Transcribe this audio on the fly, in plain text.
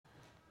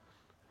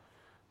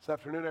This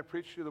afternoon I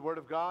preach to you the Word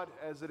of God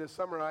as it is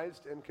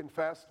summarized and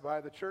confessed by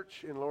the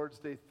Church in Lord's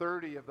Day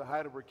 30 of the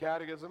Heidelberg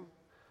Catechism.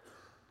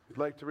 If you'd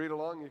like to read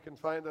along, you can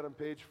find that on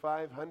page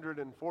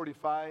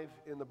 545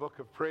 in the Book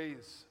of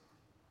Praise.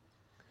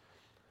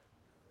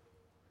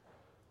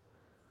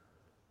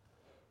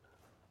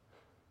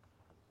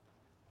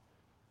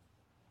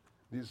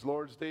 These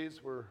Lord's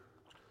Days we're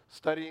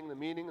studying the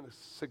meaning and the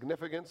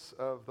significance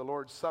of the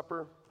Lord's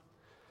Supper.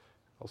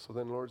 Also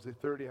then Lord's Day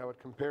 30, how it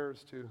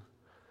compares to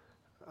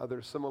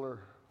other similar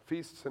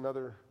feasts and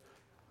other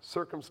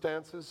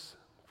circumstances.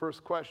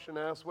 First question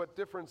asks, what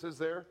difference is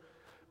there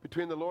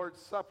between the Lord's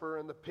Supper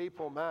and the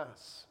papal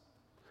Mass?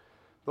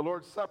 The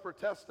Lord's Supper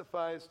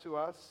testifies to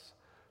us,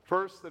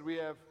 first, that we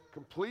have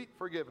complete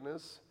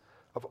forgiveness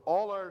of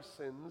all our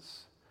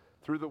sins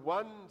through the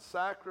one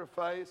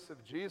sacrifice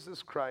of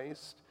Jesus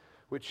Christ,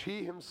 which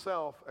he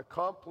himself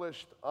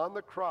accomplished on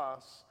the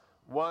cross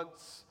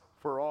once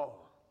for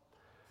all.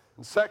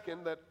 And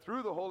second, that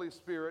through the Holy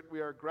Spirit we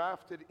are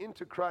grafted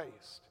into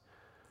Christ,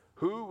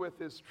 who with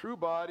his true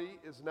body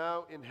is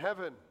now in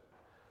heaven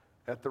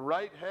at the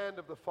right hand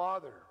of the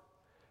Father,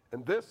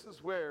 and this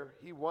is where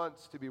he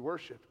wants to be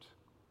worshipped.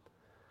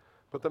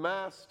 But the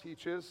Mass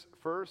teaches,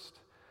 first,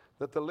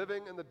 that the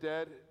living and the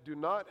dead do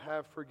not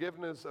have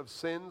forgiveness of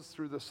sins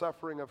through the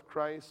suffering of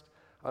Christ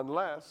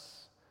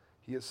unless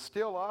he is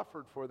still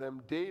offered for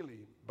them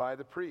daily by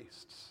the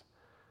priests.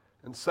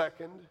 And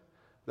second,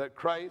 that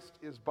Christ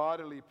is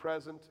bodily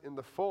present in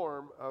the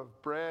form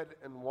of bread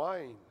and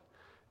wine,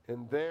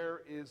 and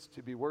there is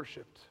to be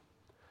worshipped.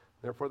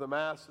 Therefore, the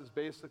Mass is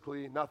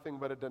basically nothing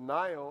but a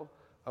denial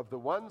of the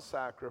one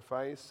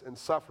sacrifice and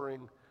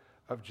suffering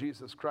of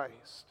Jesus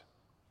Christ.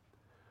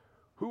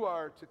 Who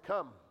are to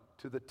come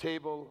to the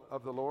table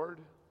of the Lord?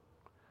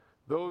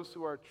 Those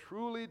who are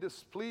truly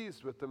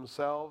displeased with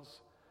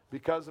themselves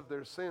because of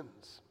their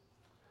sins,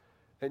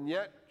 and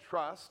yet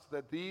trust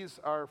that these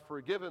are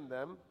forgiven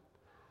them,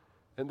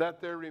 and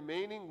that their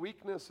remaining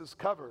weakness is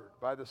covered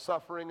by the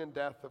suffering and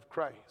death of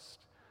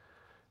Christ,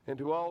 and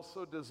who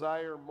also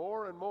desire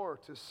more and more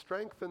to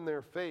strengthen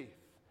their faith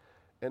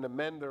and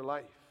amend their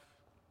life.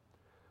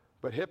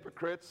 But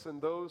hypocrites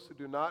and those who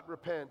do not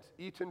repent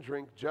eat and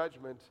drink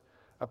judgment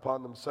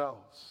upon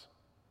themselves.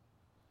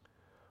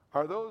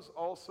 Are those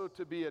also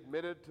to be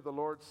admitted to the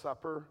Lord's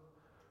Supper,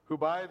 who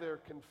by their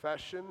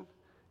confession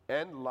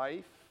and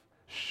life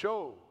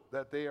show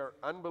that they are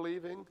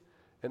unbelieving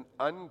and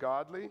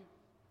ungodly?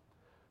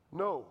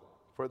 No,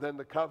 for then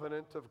the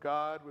covenant of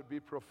God would be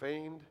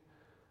profaned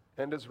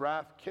and his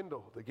wrath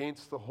kindled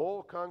against the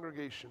whole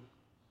congregation.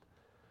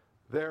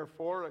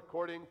 Therefore,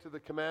 according to the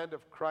command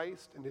of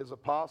Christ and his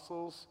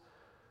apostles,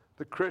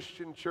 the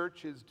Christian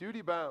church is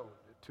duty-bound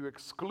to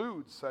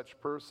exclude such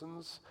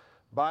persons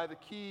by the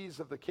keys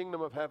of the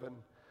kingdom of heaven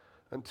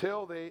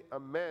until they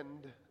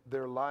amend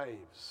their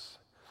lives.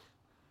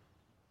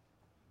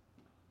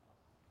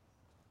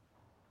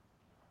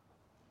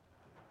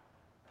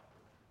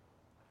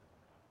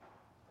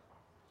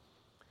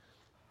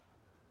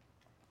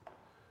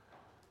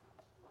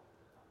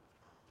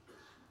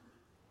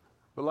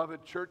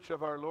 Beloved Church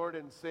of our Lord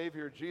and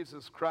Savior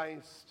Jesus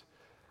Christ,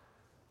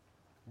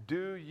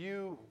 do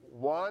you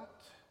want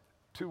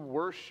to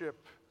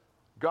worship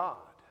God?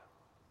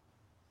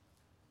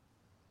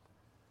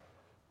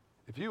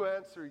 If you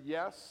answer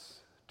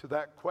yes to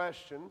that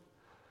question,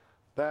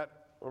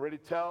 that already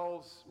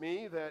tells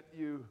me that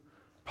you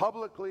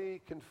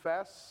publicly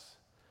confess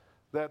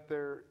that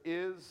there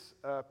is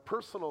a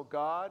personal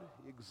God,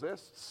 he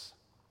exists,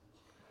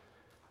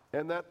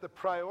 and that the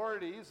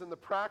priorities and the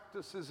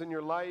practices in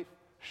your life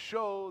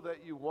show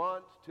that you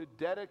want to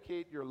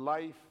dedicate your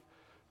life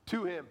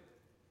to him.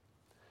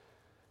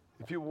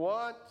 If you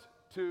want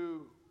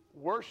to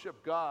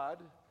worship God,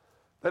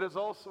 that is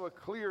also a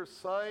clear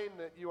sign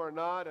that you are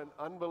not an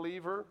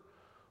unbeliever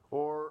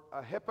or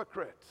a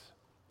hypocrite,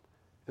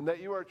 and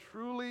that you are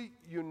truly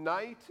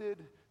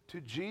united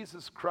to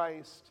Jesus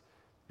Christ,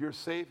 your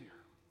Savior.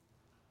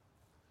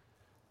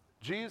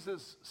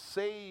 Jesus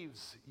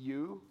saves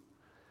you.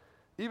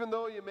 Even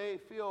though you may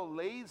feel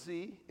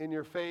lazy in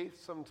your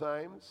faith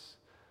sometimes,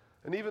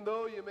 and even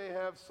though you may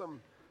have some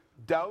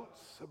doubts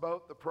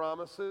about the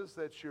promises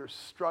that you're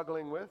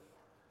struggling with,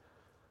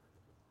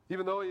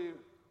 even though you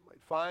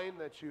might find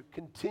that you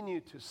continue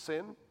to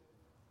sin,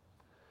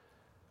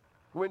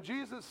 when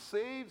Jesus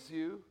saves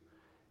you,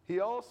 he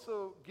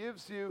also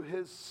gives you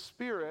his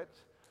Spirit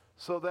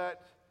so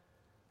that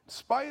in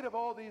spite of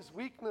all these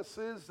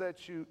weaknesses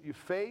that you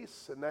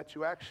face and that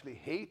you actually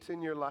hate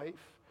in your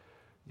life,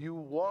 you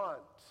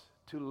want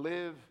to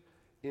live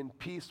in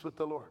peace with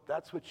the Lord.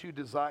 That's what you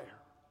desire.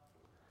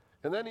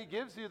 And then he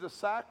gives you the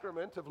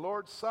sacrament of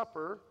Lord's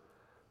Supper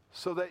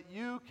so that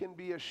you can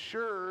be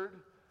assured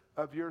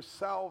of your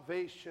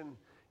salvation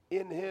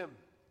in him.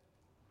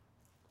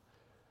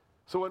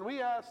 So when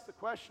we ask the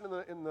question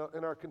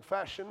in our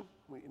confession,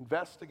 we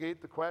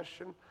investigate the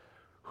question,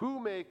 who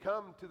may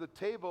come to the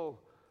table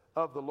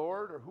of the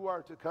Lord, or who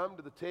are to come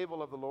to the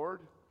table of the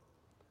Lord?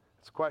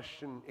 It's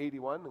question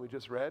 81 that we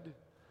just read.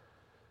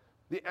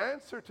 The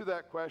answer to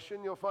that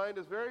question, you'll find,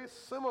 is very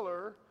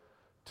similar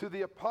to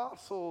the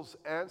apostles'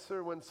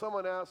 answer when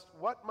someone asked,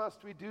 "What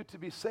must we do to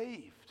be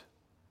saved?"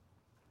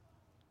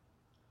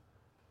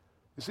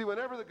 You see,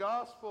 whenever the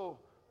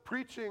gospel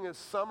preaching is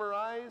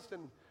summarized,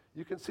 and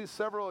you can see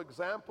several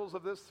examples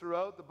of this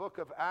throughout the book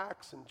of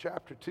Acts in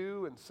chapter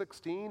 2 and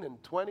 16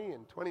 and 20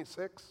 and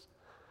 26.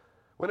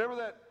 Whenever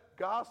that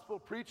gospel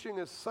preaching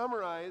is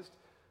summarized,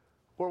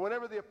 or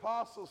whenever the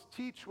apostles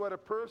teach what a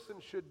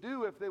person should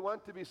do if they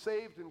want to be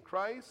saved in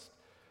Christ,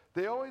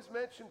 they always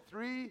mention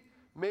three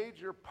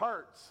major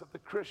parts of the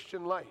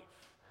Christian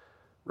life: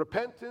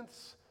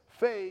 repentance,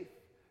 faith,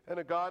 and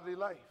a godly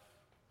life.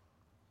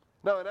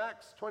 Now in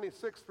Acts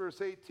 26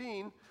 verse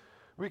 18,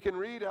 we can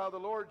read how the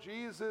Lord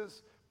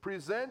Jesus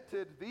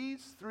presented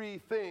these three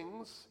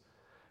things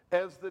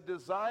as the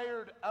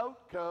desired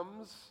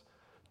outcomes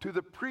to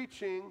the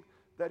preaching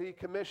that he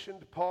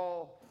commissioned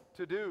Paul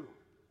to do.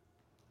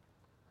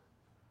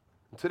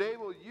 Today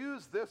we'll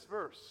use this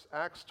verse,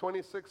 Acts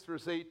 26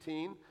 verse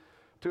 18,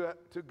 to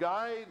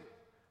guide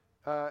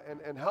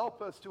and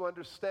help us to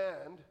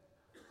understand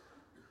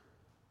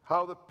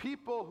how the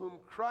people whom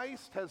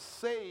Christ has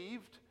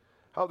saved,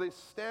 how they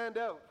stand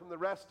out from the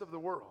rest of the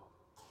world.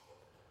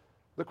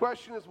 The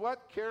question is,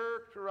 what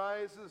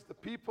characterizes the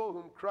people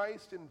whom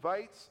Christ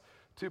invites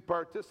to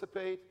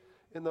participate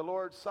in the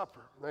Lord's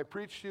Supper? And I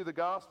preached to you the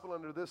gospel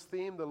under this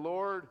theme: the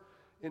Lord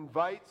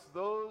invites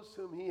those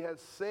whom he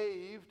has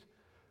saved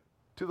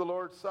to the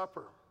Lord's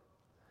Supper.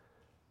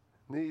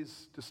 And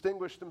these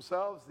distinguished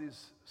themselves,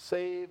 these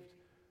saved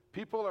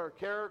people are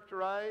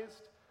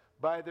characterized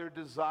by their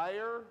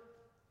desire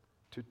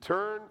to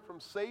turn from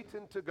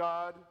Satan to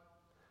God,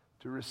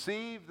 to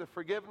receive the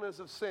forgiveness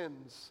of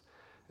sins,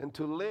 and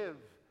to live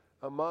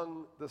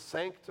among the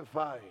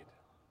sanctified.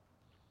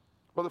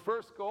 Well, the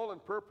first goal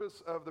and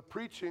purpose of the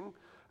preaching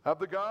of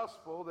the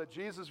gospel that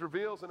Jesus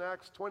reveals in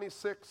Acts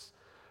 26,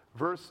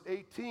 verse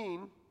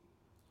 18,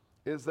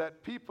 is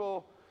that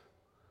people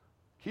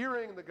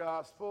hearing the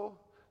gospel,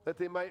 that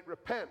they might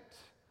repent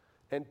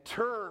and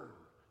turn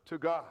to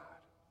God.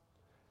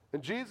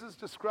 And Jesus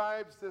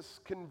describes this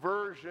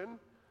conversion,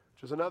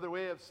 which is another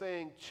way of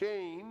saying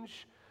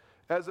change,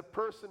 as a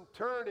person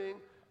turning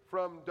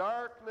from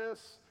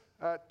darkness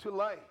to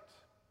light,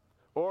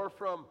 or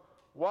from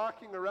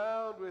walking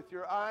around with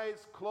your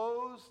eyes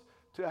closed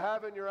to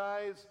having your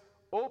eyes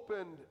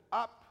opened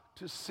up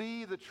to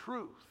see the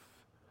truth.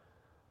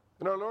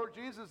 And our Lord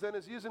Jesus then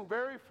is using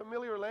very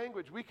familiar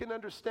language. We can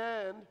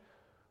understand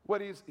what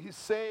he's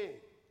saying.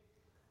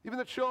 Even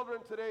the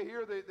children today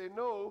here, they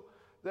know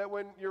that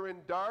when you're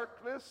in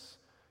darkness,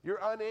 you're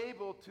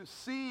unable to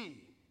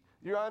see.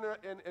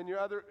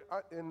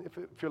 And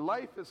if your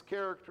life is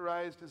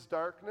characterized as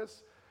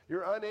darkness,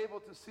 you're unable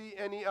to see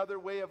any other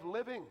way of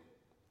living.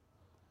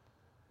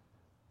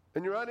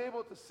 And you're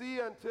unable to see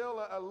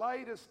until a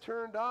light is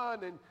turned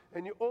on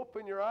and you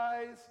open your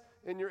eyes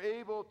and you're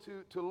able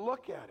to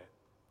look at it.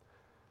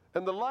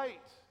 And the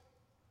light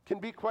can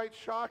be quite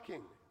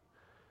shocking.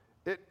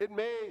 It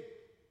may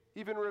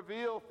even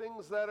reveal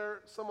things that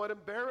are somewhat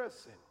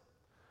embarrassing,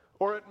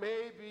 or it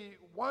may be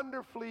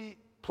wonderfully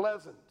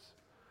pleasant.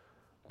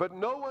 But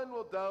no one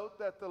will doubt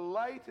that the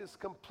light is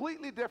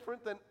completely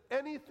different than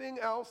anything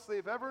else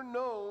they've ever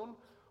known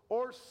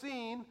or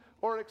seen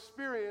or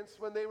experienced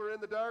when they were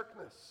in the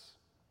darkness.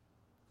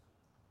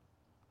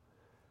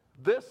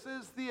 This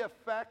is the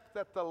effect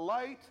that the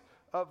light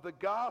of the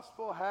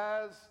gospel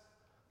has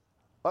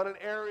on an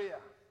area.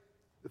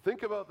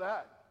 Think about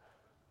that.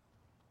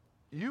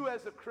 You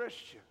as a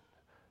Christian,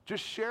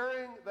 just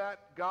sharing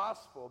that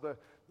gospel,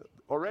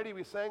 already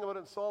we sang about it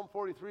in Psalm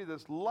 43,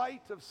 this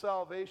light of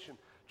salvation,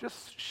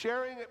 just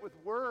sharing it with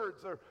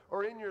words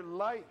or in your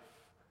life,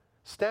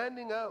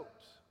 standing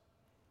out.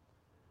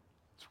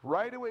 It's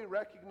right away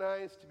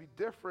recognized to be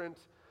different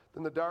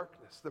than the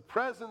darkness. The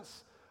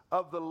presence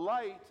of the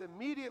light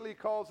immediately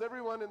calls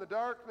everyone in the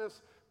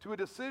darkness to a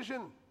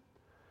decision.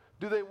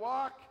 Do they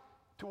walk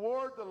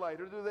toward the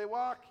light, or do they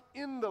walk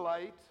in the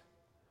light,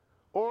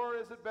 or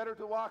is it better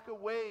to walk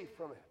away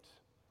from it?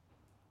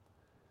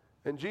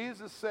 And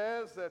Jesus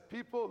says that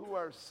people who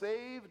are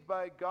saved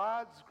by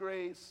God's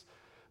grace,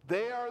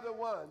 they are the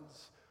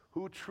ones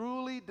who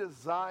truly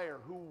desire,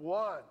 who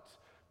want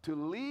to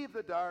leave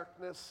the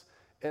darkness,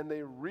 and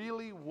they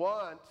really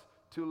want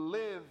to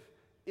live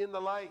in the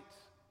light.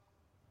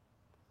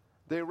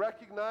 They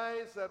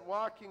recognize that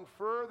walking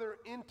further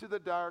into the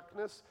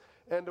darkness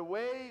and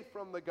away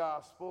from the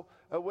gospel,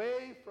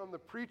 away from the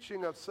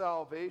preaching of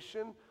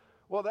salvation,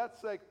 well,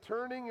 that's like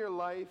turning your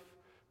life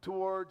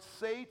towards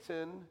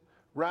Satan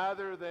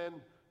rather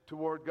than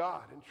toward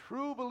God. And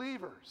true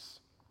believers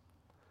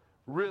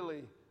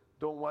really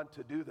don't want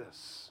to do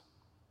this.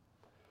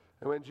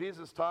 And when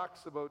Jesus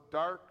talks about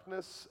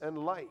darkness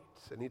and light,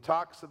 and he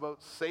talks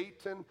about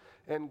Satan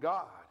and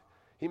God,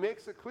 he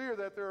makes it clear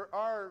that there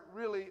are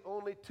really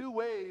only two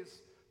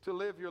ways to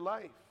live your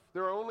life.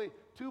 There are only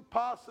two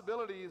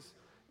possibilities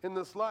in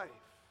this life.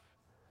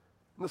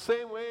 In the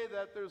same way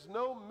that there's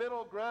no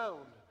middle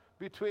ground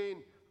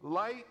between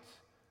light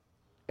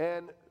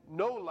and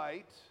no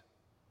light,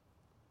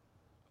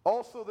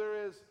 Also,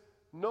 there is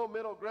no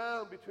middle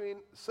ground between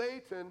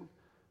Satan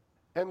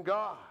and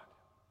God.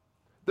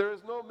 There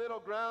is no middle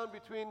ground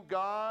between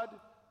God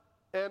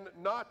and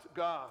not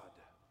God.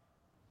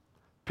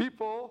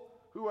 People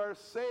who are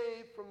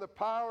saved from the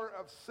power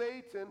of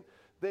Satan,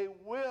 they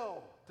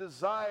will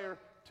desire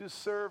to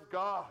serve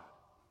God.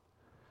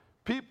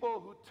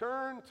 People who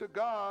turn to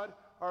God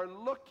are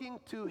looking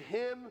to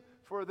Him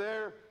for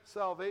their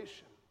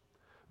salvation.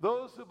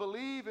 Those who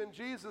believe in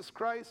Jesus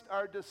Christ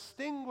are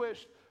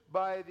distinguished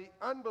by the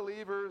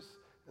unbelievers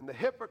and the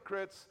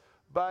hypocrites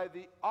by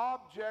the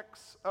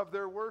objects of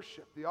their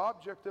worship. The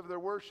object of their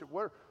worship.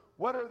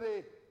 What are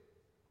they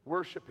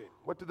worshiping?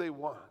 What do they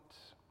want?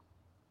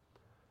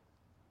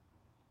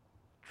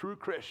 True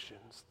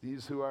Christians,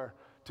 these who are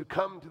to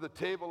come to the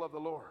table of the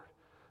Lord,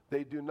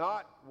 they do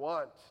not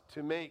want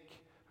to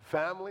make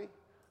family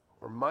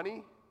or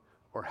money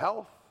or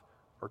health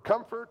or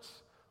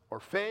comforts or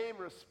fame,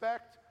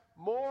 respect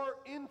more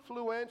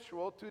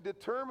influential to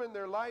determine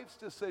their life's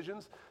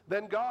decisions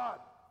than God.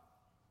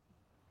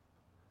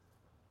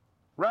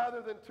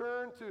 Rather than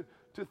turn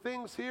to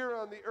things here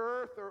on the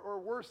earth, or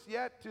worse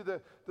yet, to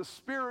the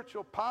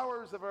spiritual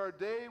powers of our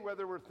day,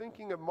 whether we're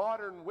thinking of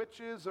modern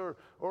witches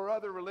or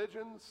other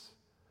religions,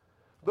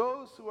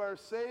 those who are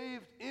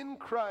saved in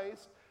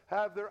Christ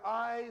have their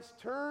eyes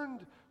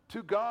turned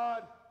to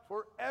God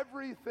for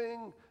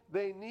everything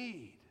they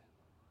need.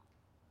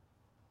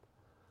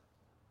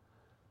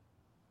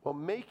 Well,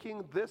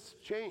 making this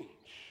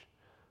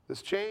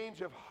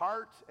change of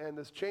heart and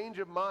this change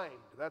of mind,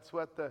 that's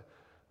what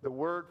the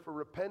word for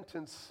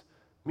repentance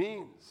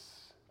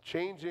means.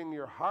 Changing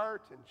your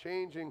heart and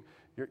changing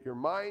your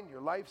mind,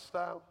 your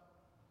lifestyle.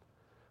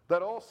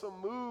 That also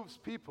moves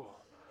people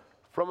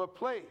from a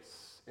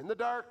place in the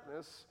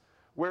darkness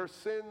where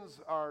sins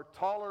are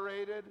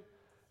tolerated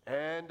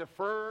and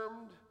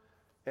affirmed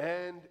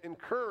and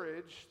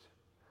encouraged.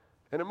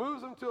 And it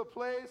moves them to a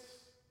place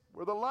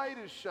where the light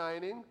is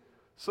shining,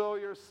 so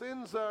your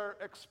sins are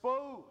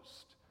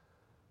exposed.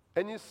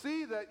 And you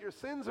see that your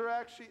sins are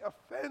actually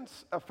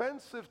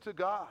offensive to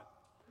God.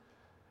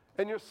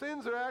 And your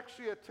sins are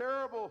actually a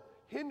terrible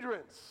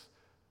hindrance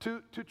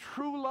to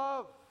true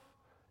love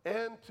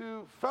and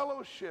to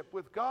fellowship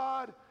with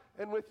God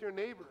and with your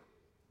neighbor.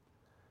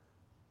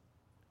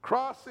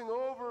 Crossing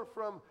over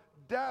from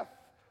death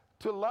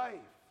to life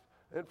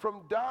and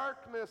from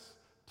darkness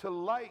to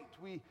light,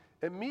 we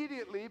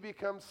immediately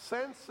become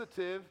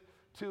sensitive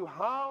to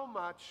how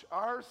much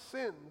our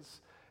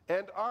sins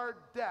and our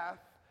death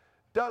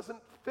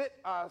doesn't fit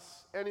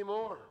us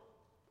anymore.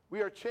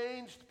 We are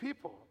changed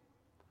people.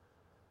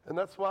 And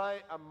that's why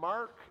a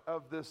mark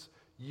of this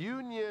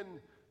union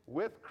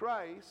with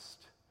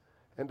Christ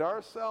and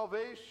our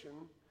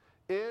salvation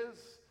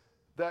is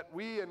that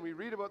we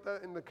read about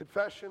that in the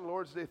confession,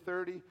 Lord's Day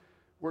 30,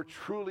 we're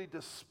truly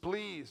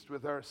displeased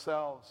with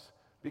ourselves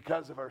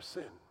because of our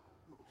sin.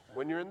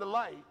 When you're in the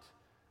light,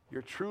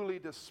 you're truly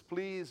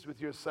displeased with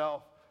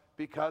yourself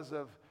because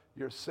of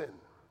your sin.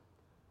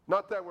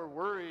 Not that we're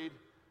worried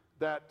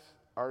that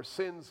our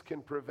sins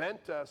can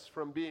prevent us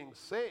from being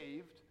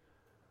saved,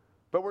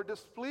 but we're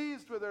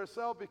displeased with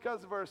ourselves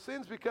because of our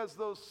sins, because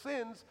those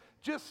sins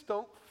just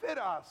don't fit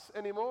us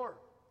anymore.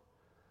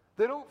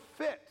 They don't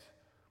fit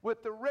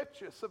with the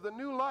richness of the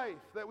new life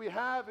that we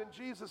have in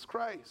Jesus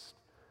Christ.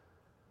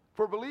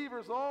 For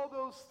believers, all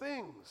those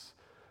things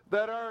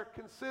that are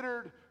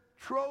considered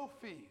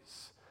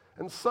trophies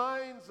and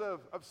signs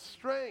of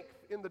strength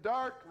in the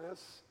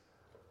darkness,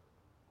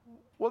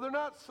 well, they're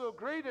not so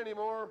great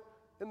anymore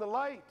in the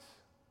light.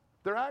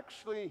 They're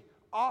actually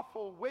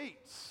awful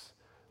weights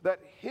that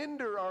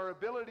hinder our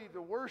ability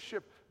to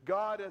worship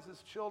God as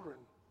His children.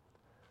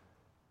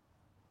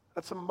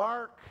 That's a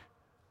mark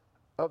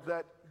of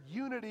that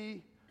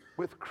unity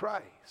with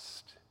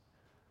Christ.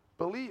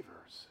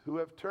 Believers who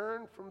have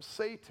turned from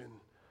Satan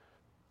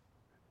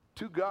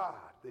to God,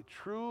 they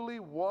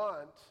truly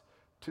want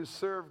to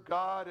serve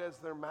God as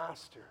their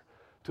master,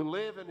 to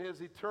live in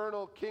His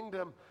eternal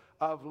kingdom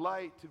of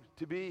light,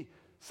 to be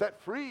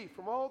set free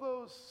from all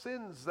those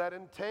sins that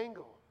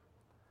entangle.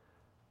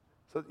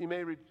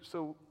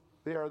 So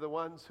they are the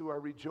ones who are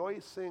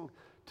rejoicing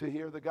to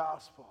hear the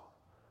gospel,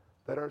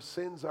 that our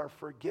sins are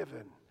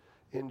forgiven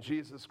in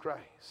Jesus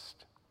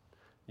Christ.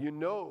 You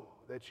know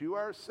that you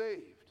are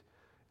saved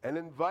and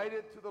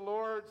invited to the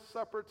Lord's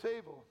Supper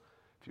table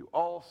if you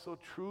also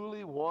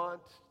truly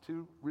want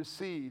to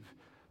receive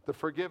the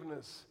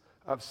forgiveness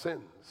of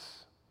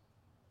sins.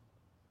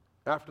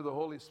 After the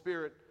Holy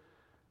Spirit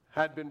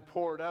had been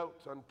poured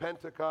out on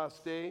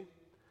Pentecost Day,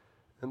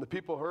 and the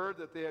people heard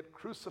that they had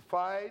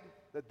crucified,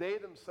 that they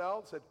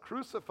themselves had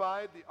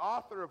crucified the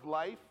author of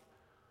life,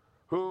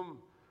 whom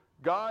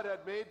God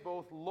had made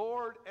both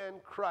Lord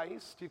and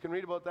Christ. You can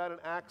read about that in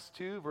Acts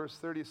 2, verse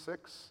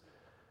 36.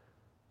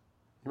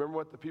 You remember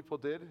what the people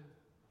did?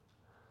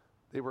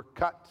 They were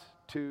cut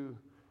to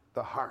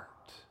the heart.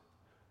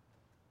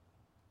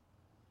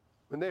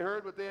 When they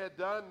heard what they had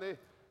done,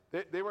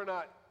 they were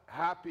not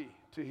happy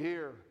to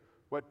hear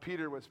what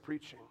Peter was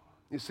preaching.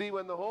 You see,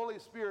 when the Holy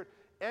Spirit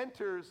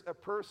enters a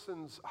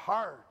person's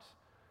heart,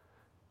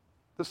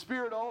 The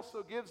Spirit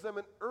also gives them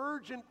an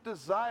urgent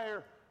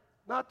desire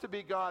not to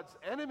be God's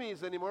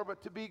enemies anymore,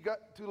 but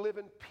to live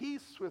in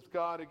peace with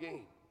God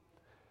again.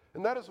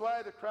 And that is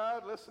why the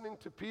crowd listening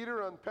to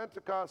Peter on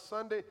Pentecost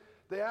Sunday,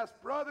 they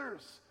asked,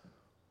 "Brothers,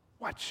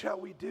 what shall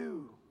we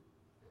do?"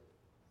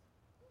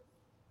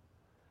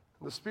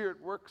 And the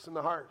Spirit works in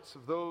the hearts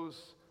of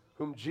those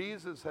whom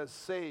Jesus has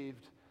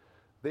saved.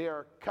 They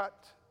are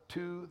cut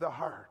to the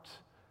heart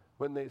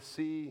when they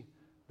see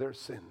their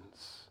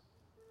sins.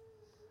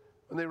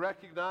 When they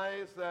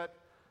recognize that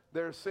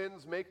their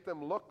sins make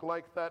them look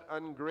like that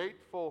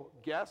ungrateful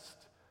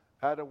guest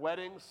at a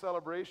wedding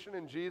celebration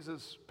in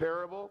Jesus'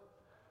 parable,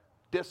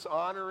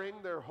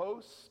 dishonoring their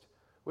host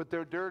with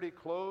their dirty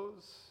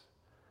clothes,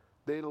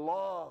 they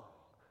long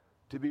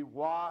to be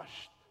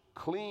washed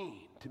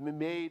clean, to be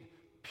made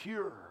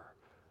pure,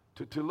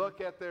 to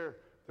look at their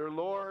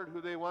Lord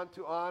who they want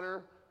to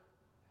honor,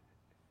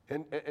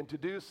 and to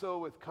do so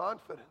with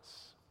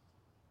confidence.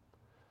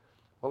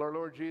 Well, our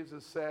Lord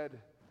Jesus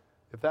said,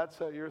 if that's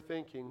how you're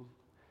thinking,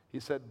 he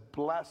said,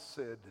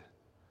 "Blessed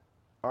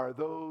are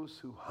those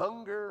who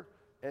hunger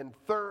and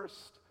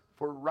thirst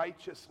for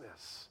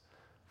righteousness,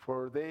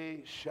 for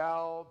they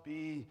shall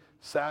be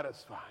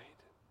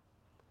satisfied."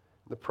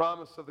 The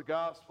promise of the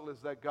gospel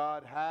is that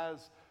God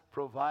has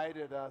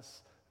provided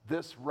us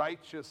this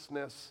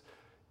righteousness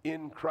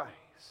in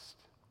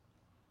Christ.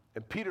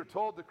 And Peter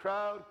told the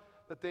crowd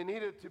that they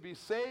needed to be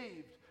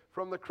saved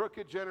from the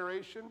crooked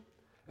generation.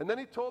 And then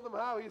he told them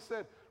how. He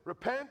said,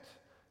 "Repent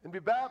and be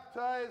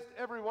baptized,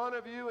 every one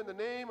of you, in the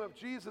name of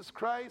Jesus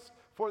Christ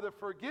for the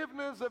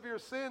forgiveness of your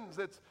sins."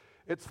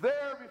 It's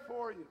there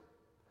before you.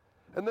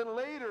 And then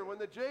later, when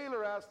the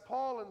jailer asked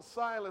Paul and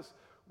Silas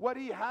what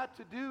he had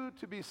to do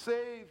to be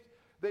saved,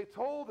 they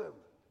told him,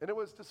 and it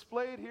was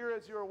displayed here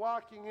as you were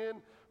walking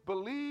in,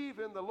 "Believe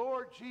in the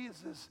Lord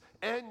Jesus,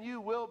 and you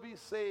will be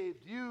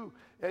saved, you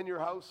and your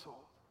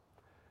household."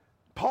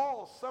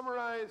 Paul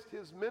summarized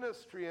his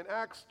ministry in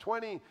Acts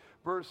 20,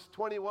 verse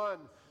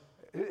 21.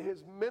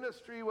 His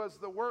ministry was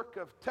the work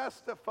of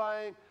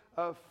testifying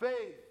of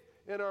faith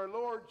in our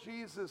Lord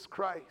Jesus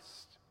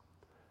Christ.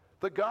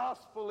 The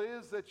gospel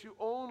is that you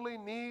only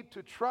need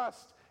to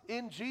trust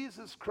in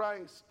Jesus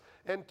Christ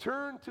and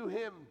turn to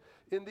him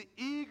in the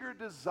eager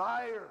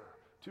desire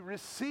to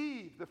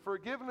receive the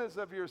forgiveness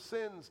of your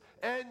sins,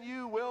 and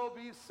you will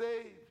be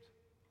saved.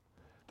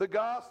 The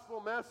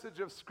gospel message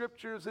of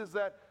Scriptures is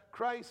that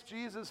Christ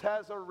Jesus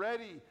has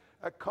already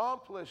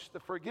accomplished the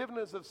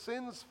forgiveness of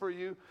sins for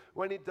you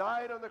when he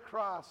died on the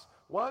cross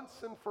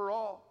once and for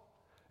all,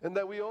 and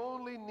that we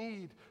only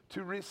need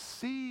to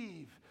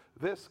receive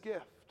this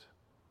gift.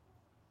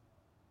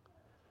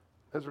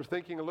 As we're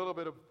thinking a little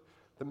bit of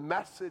the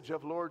message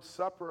of Lord's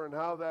Supper and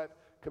how that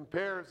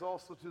compares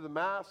also to the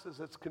Mass as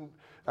it's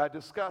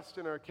discussed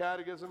in our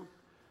catechism,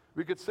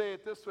 we could say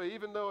it this way: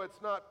 even though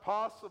it's not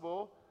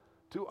possible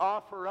to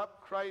offer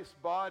up Christ's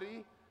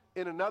body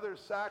in another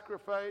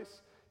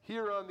sacrifice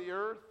here on the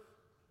earth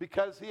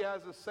because he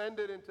has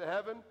ascended into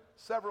heaven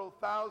several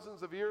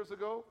thousands of years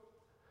ago,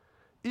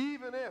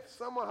 even if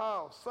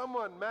somehow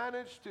someone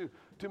managed to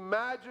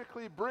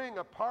magically bring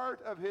a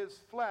part of his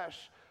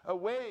flesh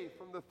away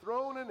from the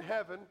throne in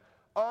heaven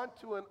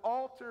onto an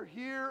altar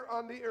here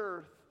on the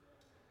earth,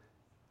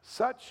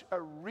 such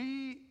a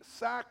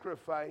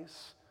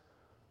re-sacrifice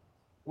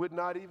would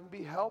not even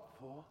be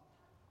helpful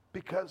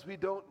because we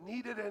don't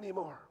need it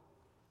anymore.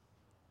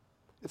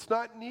 It's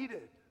not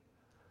needed.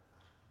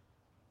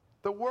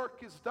 The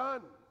work is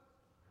done.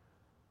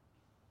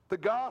 The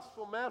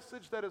gospel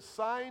message that is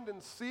signed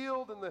and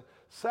sealed in the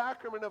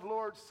sacrament of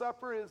Lord's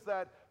Supper is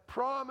that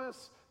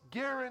promise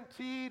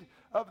guaranteed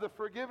of the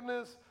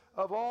forgiveness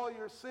of all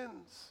your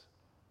sins.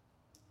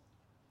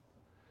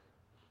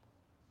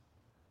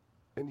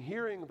 And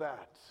hearing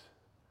that,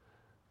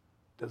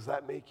 does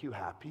that make you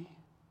happy?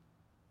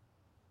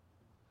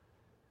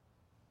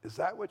 Is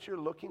that what you're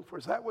looking for?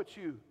 Is that what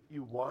you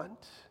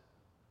want?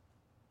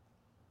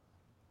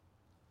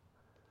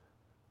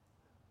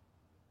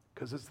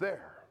 Because it's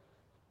there,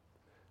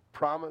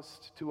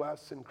 promised to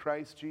us in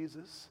Christ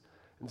Jesus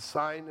and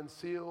signed and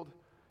sealed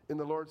in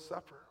the Lord's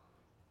Supper.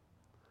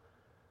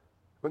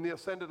 When the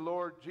ascended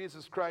Lord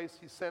Jesus Christ,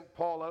 he sent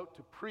Paul out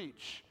to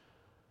preach.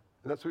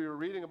 And that's what we were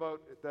reading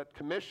about, that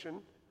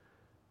commission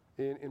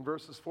in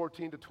verses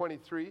 14 to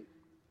 23.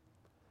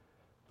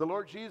 The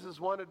Lord Jesus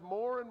wanted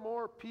more and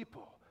more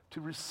people to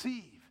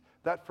receive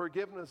that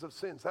forgiveness of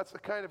sins. That's the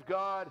kind of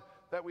God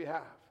that we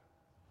have.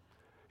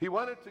 He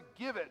wanted to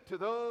give it to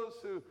those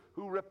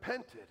who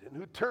repented and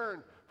who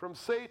turned from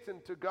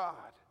Satan to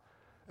God.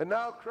 And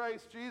now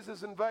Christ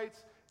Jesus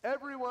invites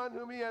everyone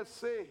whom he has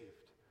saved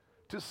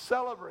to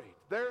celebrate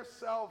their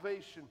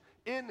salvation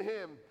in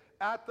him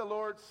at the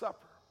Lord's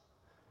Supper.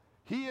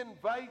 He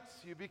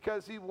invites you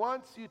because he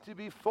wants you to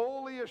be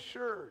fully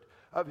assured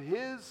of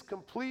his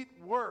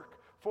complete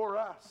work for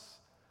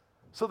us,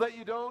 so that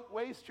you don't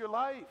waste your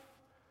life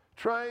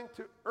trying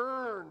to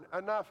earn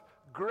enough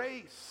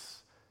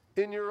grace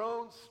in your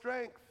own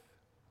strength,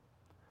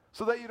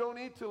 so that you don't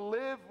need to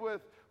live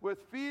with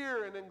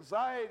fear and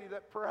anxiety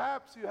that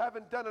perhaps you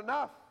haven't done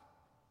enough.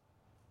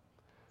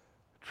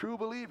 True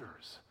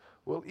believers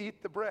will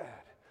eat the bread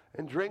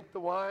and drink the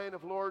wine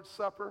of Lord's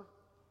Supper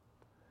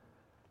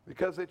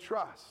because they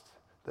trust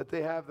that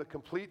they have the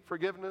complete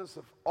forgiveness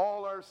of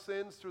all our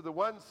sins through the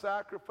one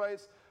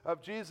sacrifice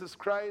of Jesus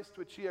Christ,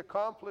 which he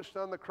accomplished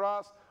on the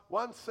cross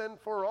once and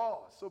for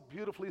all. So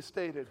beautifully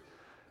stated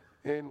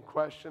in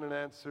question and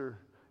answer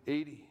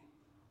 80.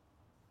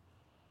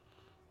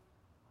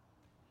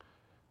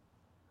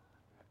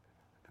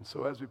 And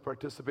so as we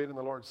participate in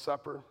the Lord's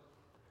Supper,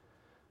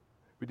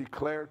 we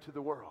declare to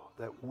the world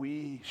that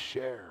we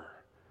share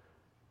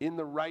in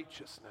the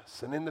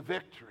righteousness and in the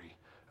victory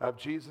of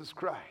Jesus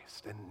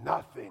Christ, and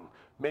nothing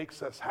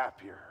makes us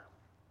happier.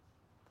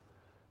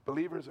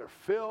 Believers are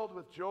filled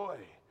with joy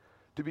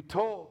to be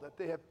told that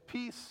they have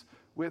peace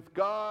with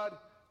God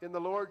in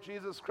the Lord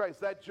Jesus Christ.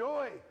 That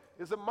joy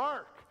is a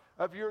mark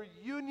of your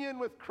union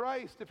with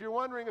Christ. If you're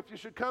wondering if you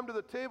should come to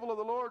the table of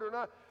the Lord or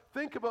not,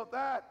 think about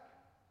that.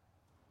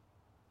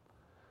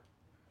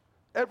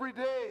 Every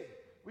day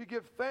we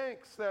give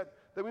thanks that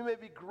we may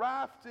be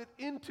grafted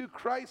into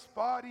Christ's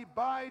body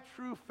by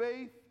true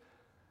faith,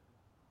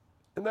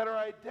 and that our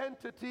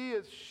identity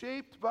is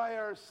shaped by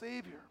our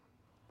Savior.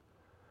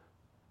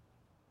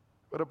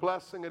 What a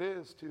blessing it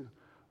is to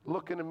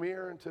look in a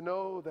mirror and to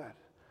know that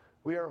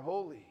we are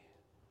holy,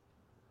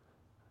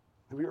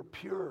 that we are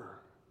pure,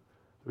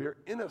 that we are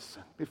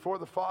innocent before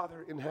the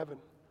Father in heaven.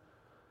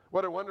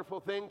 What a wonderful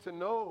thing to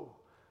know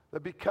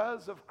that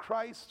because of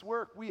Christ's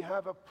work, we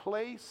have a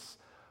place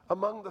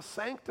among the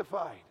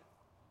sanctified.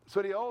 That's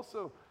what he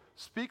also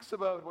speaks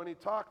about when he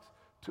talked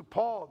to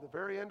Paul at the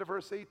very end of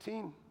verse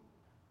 18.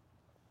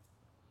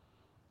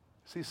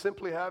 See,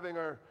 simply having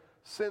our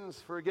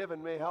sins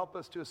forgiven may help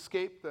us to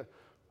escape the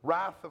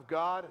wrath of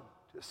God and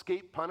to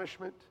escape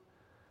punishment.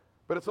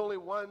 But it's only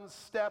one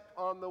step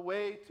on the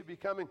way to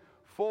becoming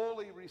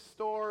fully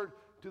restored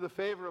to the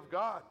favor of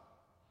God.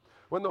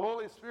 When the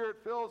Holy Spirit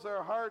fills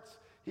our hearts,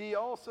 he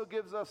also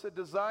gives us a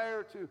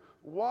desire to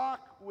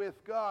walk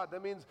with God.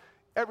 That means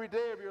every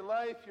day of your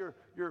life,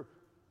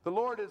 the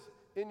Lord is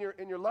in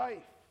your life,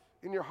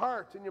 in your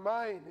heart, in your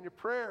mind, in your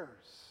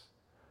prayers.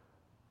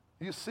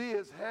 You see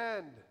his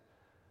hand,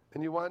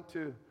 and you want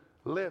to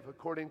live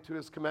according to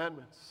his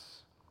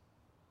commandments.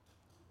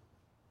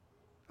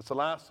 That's the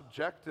last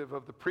objective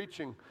of the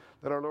preaching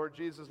that our Lord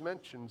Jesus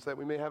mentions, that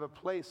we may have a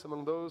place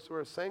among those who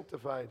are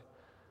sanctified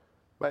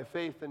by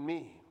faith in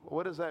me. Well,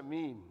 what does that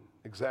mean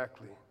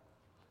exactly?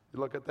 You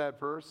look at that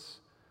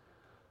verse,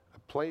 a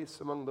place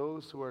among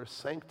those who are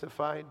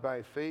sanctified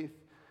by faith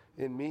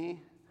in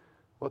me.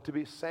 Well, to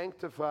be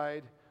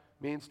sanctified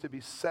means to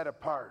be set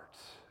apart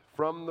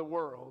from the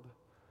world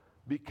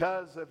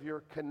because of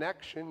your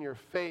connection, your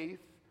faith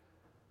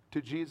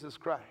to Jesus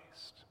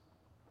Christ.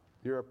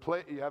 You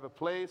have a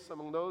place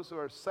among those who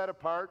are set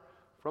apart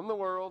from the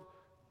world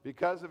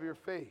because of your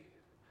faith.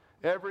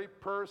 Every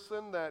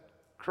person that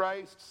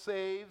Christ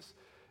saves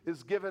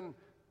is given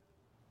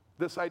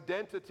this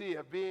identity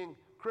of being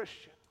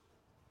Christian.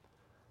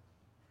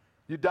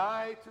 You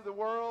die to the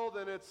world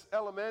and its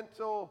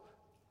elemental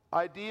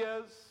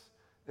ideas,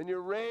 and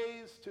you're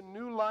raised to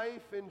new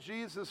life in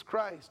Jesus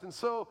Christ. And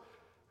so,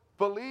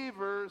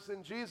 believers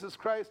in Jesus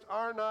Christ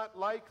are not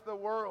like the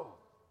world.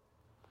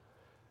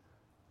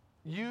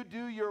 You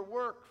do your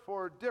work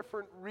for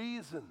different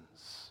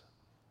reasons.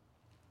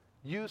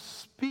 You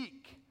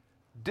speak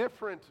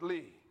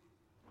differently.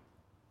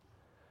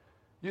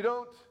 You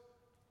don't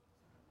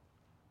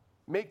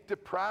make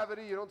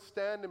depravity, you don't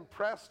stand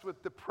impressed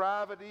with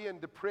depravity and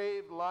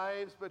depraved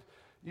lives, but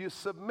you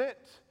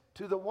submit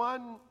to the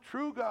one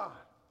true God.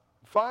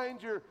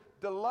 Find your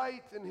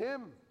delight in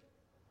him.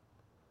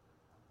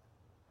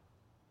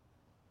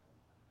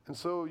 And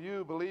so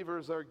you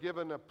believers are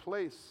given a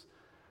place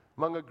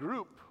among a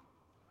group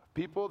of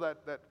people,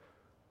 that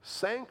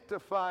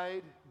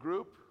sanctified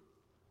group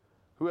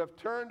who have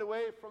turned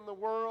away from the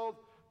world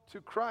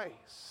to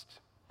Christ.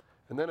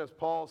 And then as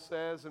Paul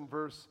says in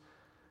verse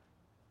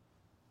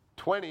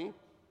 20,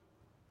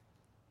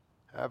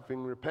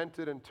 having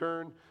repented and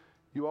turned,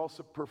 you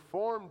also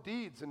perform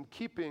deeds in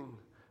keeping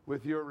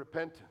with your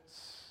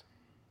repentance.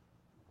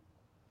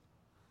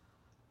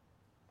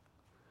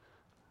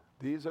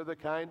 These are the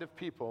kind of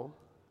people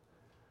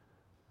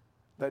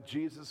that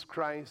Jesus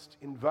Christ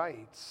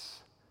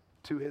invites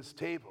to his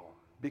table,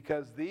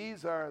 because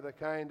these are the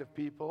kind of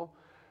people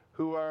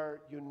who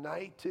are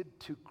united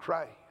to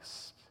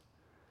Christ,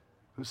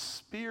 whose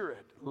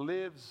Spirit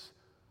lives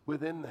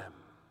within them.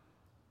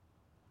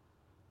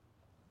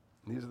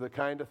 These are the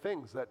kind of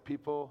things that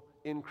people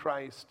in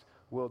Christ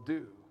will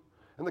do.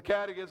 And the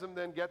Catechism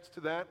then gets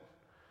to that,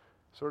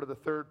 sort of the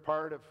third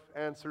part of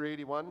answer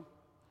 81.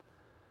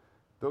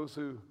 Those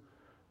who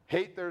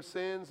hate their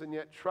sins and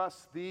yet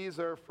trust these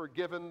are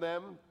forgiven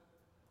them,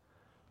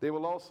 they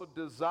will also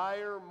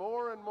desire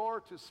more and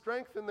more to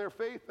strengthen their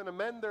faith and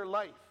amend their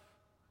life.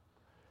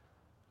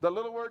 The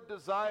little word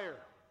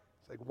desire,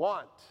 it's like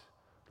want.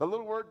 The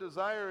little word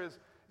desire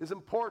is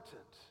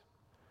important.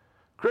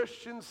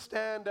 Christians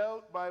stand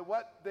out by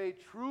what they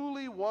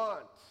truly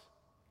want.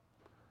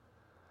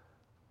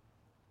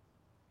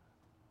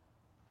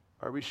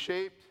 Are we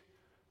shaped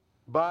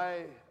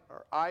by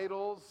our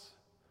idols,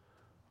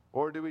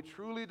 or do we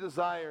truly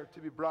desire to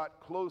be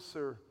brought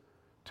closer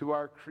to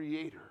our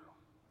Creator,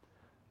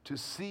 to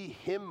see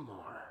Him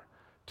more,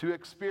 to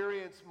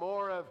experience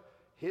more of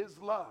His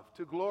love,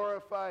 to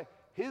glorify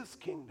His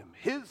kingdom,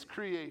 His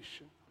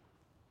creation?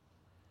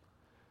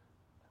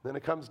 Then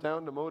it comes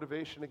down to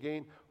motivation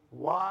again.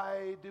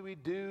 Why do we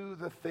do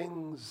the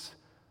things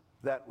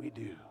that we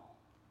do?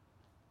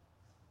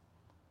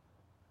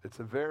 It's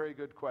a very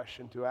good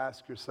question to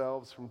ask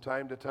yourselves from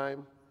time to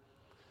time.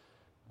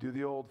 Do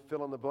the old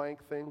fill in the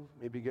blank thing.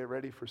 Maybe get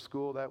ready for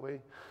school that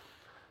way.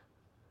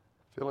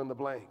 Fill in the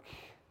blank.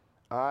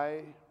 I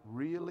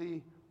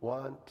really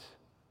want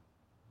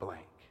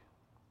blank.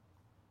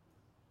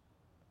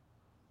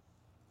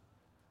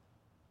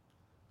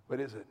 What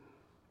is it?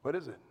 What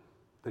is it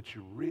that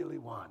you really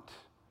want?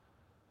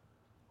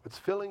 What's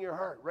filling your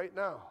heart right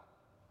now?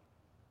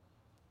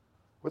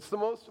 What's the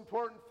most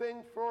important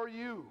thing for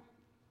you?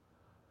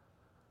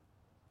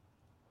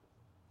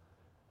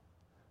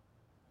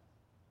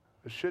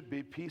 It should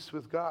be peace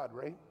with God,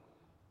 right?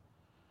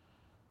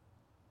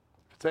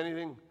 If it's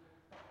anything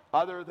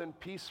other than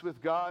peace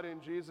with God in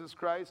Jesus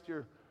Christ,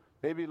 you're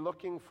maybe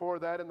looking for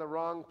that in the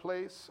wrong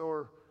place,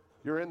 or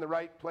you're in the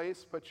right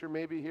place, but you're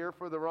maybe here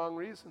for the wrong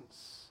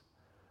reasons.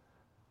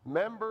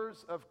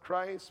 Members of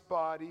Christ's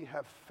body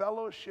have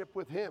fellowship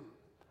with Him.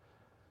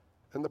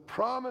 And the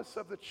promise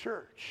of the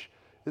church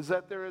is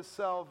that there is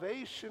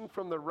salvation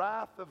from the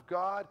wrath of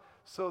God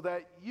so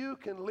that you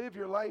can live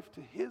your life to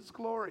His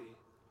glory.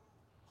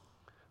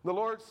 The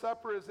Lord's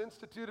Supper is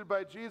instituted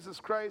by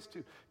Jesus Christ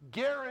to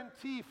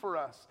guarantee for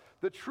us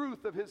the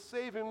truth of His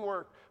saving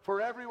work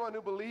for everyone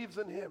who believes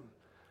in Him.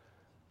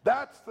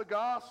 That's the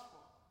gospel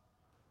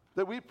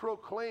that we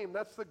proclaim.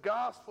 That's the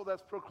gospel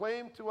that's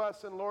proclaimed to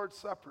us in Lord's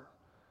Supper.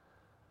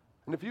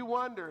 And if you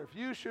wonder if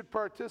you should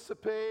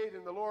participate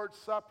in the Lord's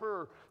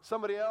Supper, or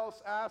somebody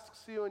else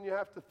asks you and you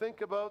have to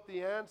think about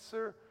the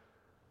answer,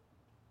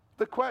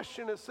 the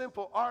question is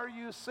simple. Are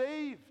you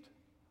saved?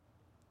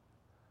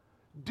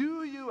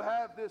 Do you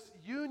have this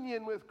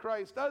union with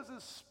Christ? Does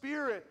His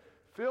Spirit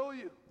fill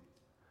you?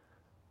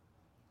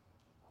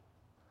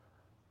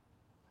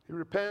 You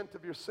repent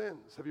of your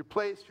sins? Have you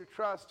placed your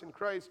trust in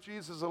Christ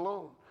Jesus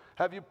alone?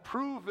 Have you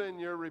proven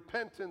your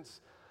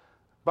repentance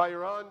by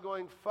your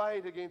ongoing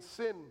fight against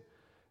sin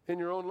in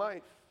your own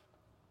life?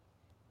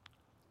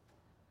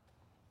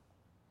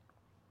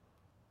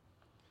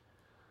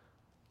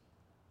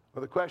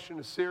 Well, the question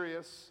is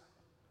serious.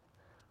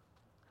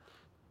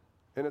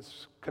 And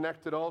it's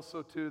connected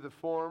also to the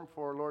form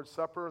for Lord's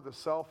Supper, the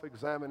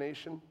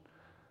self-examination.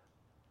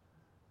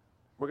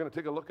 We're going to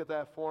take a look at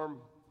that form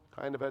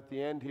kind of at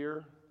the end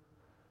here,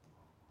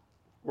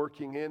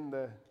 working in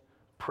the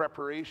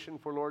preparation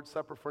for Lord's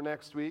Supper for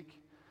next week.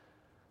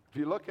 If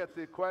you look at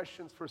the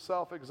questions for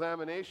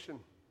self-examination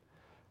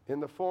in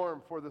the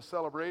form for the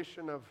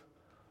celebration of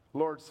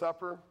Lord's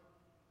Supper,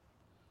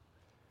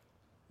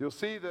 you'll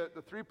see the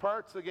three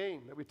parts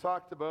again that we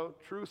talked about.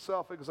 True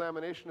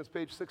self-examination is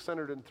page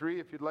 603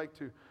 if you'd like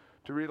to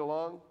read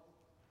along.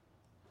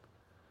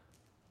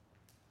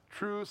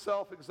 True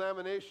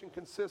self-examination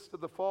consists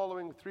of the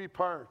following three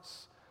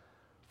parts.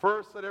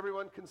 First, let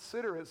everyone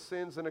consider his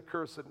sins and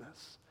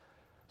accursedness,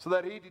 so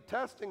that he,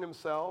 detesting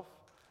himself,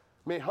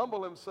 may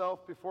humble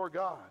himself before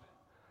God.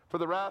 For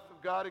the wrath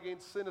of God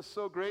against sin is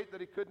so great that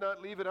He could not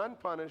leave it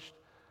unpunished,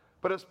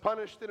 but has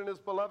punished it in His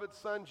beloved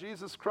Son,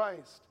 Jesus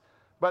Christ,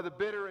 by the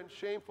bitter and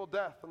shameful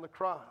death on the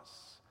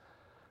cross.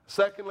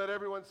 Second, let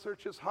everyone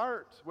search his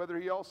heart, whether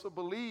he also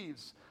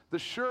believes the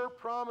sure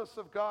promise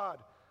of God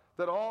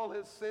that all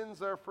his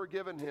sins are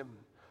forgiven him,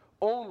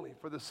 only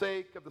for the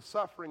sake of the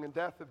suffering and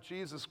death of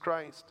Jesus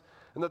Christ,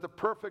 and that the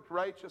perfect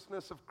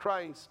righteousness of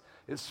Christ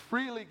is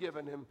freely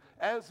given him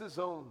as his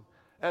own,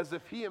 as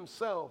if he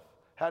himself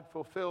had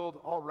fulfilled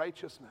all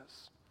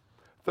righteousness.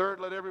 Third,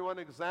 let everyone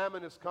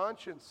examine his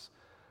conscience,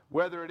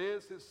 whether it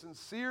is his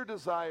sincere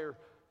desire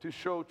to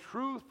show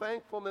true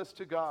thankfulness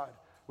to God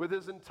with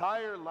his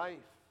entire life,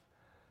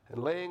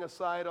 and laying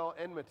aside all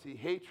enmity,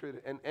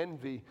 hatred, and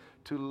envy,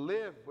 to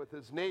live with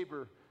his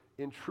neighbor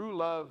in true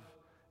love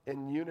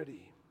and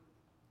unity.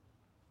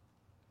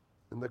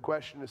 And the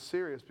question is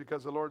serious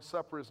because the Lord's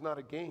Supper is not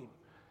a game.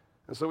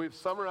 And so we've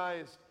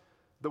summarized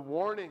the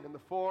warning and the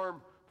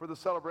form for the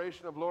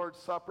celebration of Lord's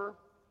Supper.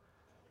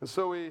 And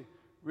so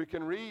we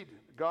can read,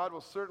 God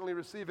will certainly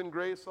receive in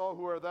grace all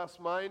who are thus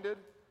minded,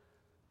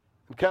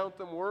 and count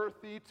them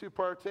worthy to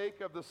partake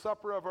of the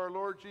supper of our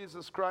Lord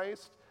Jesus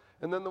Christ.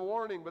 And then the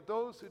warning, but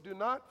those who do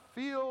not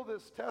feel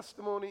this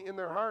testimony in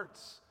their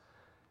hearts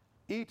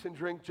eat and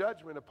drink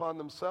judgment upon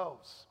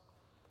themselves.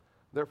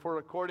 Therefore,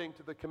 according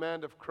to the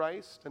command of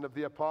Christ and of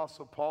the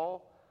Apostle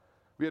Paul,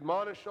 we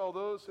admonish all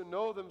those who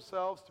know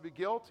themselves to be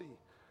guilty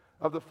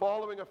of the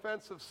following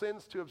offensive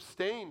sins to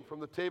abstain from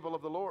the table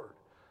of the Lord.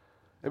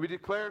 And we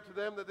declare to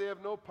them that they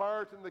have no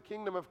part in the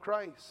kingdom of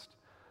Christ.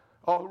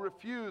 all who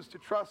refuse to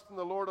trust in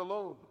the Lord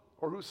alone,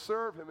 or who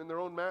serve him in their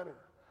own manner,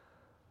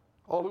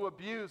 all who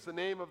abuse the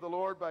name of the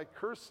Lord by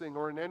cursing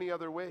or in any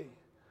other way,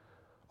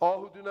 all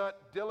who do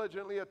not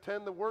diligently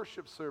attend the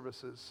worship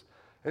services,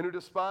 and who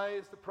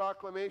despise the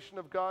proclamation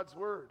of God's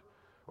word,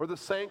 or the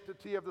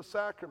sanctity of the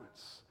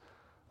sacraments,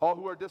 all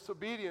who are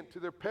disobedient to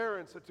their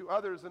parents and to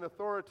others in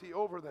authority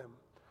over them,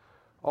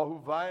 all who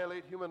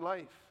violate human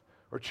life,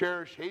 or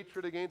cherish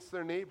hatred against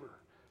their neighbor,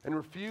 and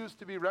refuse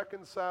to be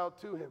reconciled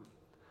to him,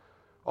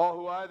 all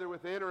who either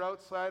within or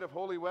outside of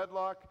holy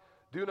wedlock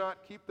do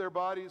not keep their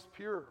bodies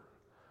pure,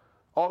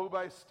 all who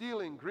by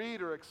stealing,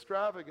 greed, or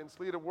extravagance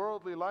lead a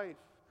worldly life,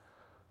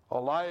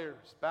 all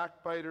liars,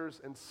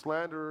 backbiters, and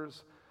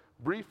slanderers,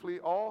 briefly,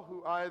 all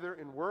who either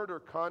in word or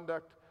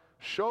conduct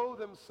show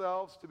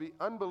themselves to be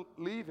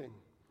unbelieving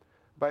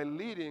by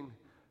leading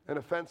an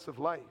offensive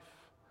life.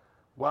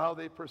 While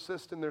they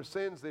persist in their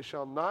sins, they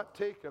shall not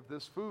take of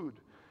this food,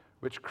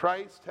 which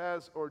Christ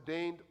has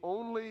ordained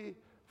only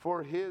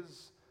for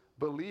his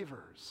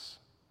believers.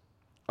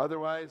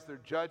 Otherwise, their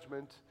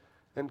judgment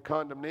and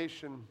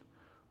condemnation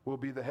will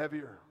be the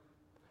heavier.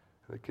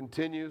 And it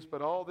continues,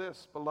 but all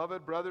this,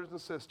 beloved brothers and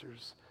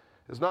sisters,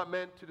 is not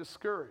meant to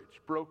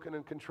discourage broken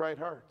and contrite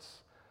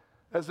hearts,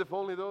 as if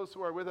only those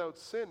who are without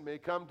sin may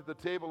come to the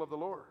table of the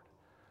Lord.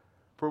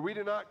 For we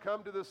do not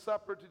come to this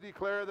supper to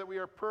declare that we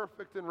are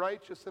perfect and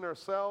righteous in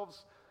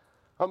ourselves.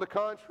 On the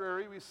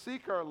contrary, we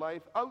seek our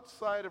life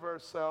outside of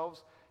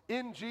ourselves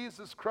in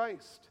Jesus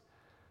Christ.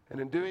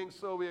 And in doing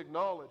so, we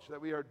acknowledge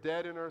that we are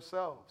dead in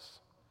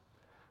ourselves.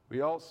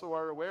 We also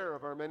are aware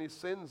of our many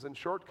sins and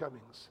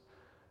shortcomings.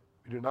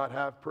 We do not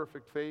have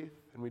perfect faith,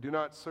 and we do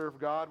not serve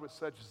God with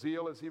such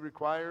zeal as he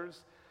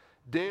requires.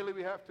 Daily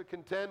we have to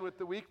contend with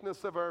the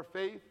weakness of our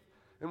faith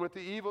and with the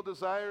evil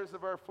desires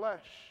of our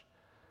flesh.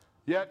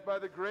 Yet by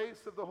the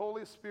grace of the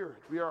Holy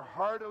Spirit, we are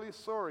heartily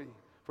sorry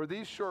for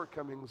these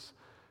shortcomings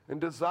and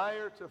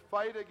desire to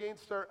fight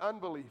against our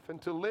unbelief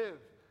and to live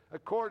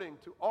according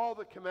to all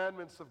the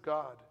commandments of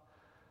God.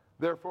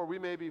 Therefore, we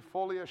may be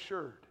fully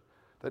assured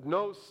that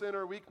no sin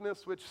or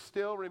weakness which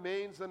still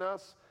remains in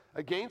us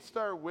against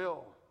our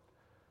will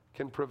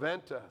can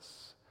prevent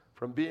us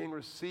from being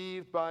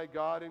received by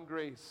God in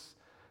grace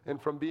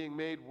and from being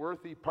made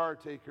worthy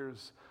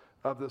partakers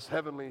of this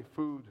heavenly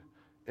food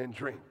and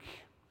drink.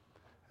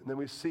 And then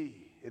we see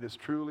it is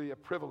truly a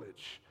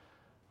privilege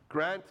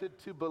granted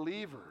to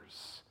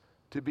believers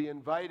to be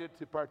invited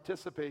to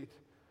participate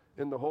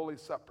in the Holy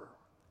Supper.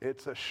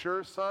 It's a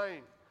sure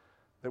sign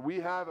that we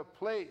have a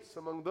place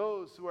among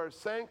those who are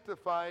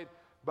sanctified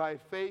by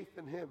faith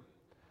in him.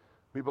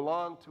 We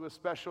belong to a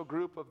special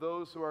group of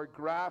those who are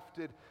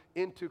grafted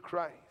into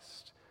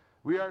Christ.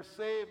 We are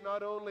saved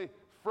not only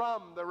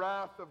from the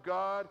wrath of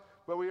God,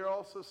 but we are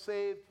also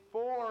saved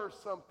for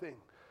something.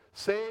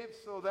 Saved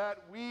so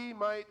that we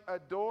might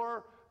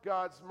adore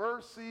God's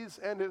mercies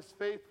and his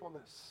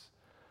faithfulness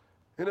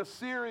in a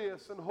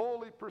serious and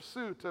holy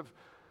pursuit of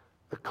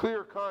a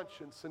clear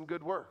conscience and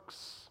good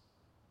works.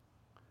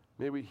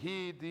 May we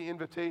heed the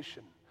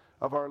invitation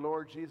of our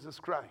Lord Jesus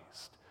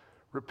Christ.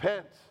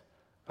 Repent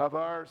of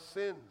our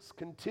sins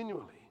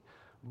continually.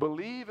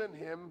 Believe in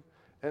him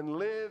and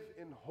live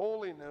in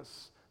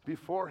holiness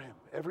before him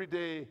every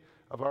day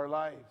of our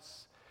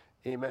lives.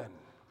 Amen.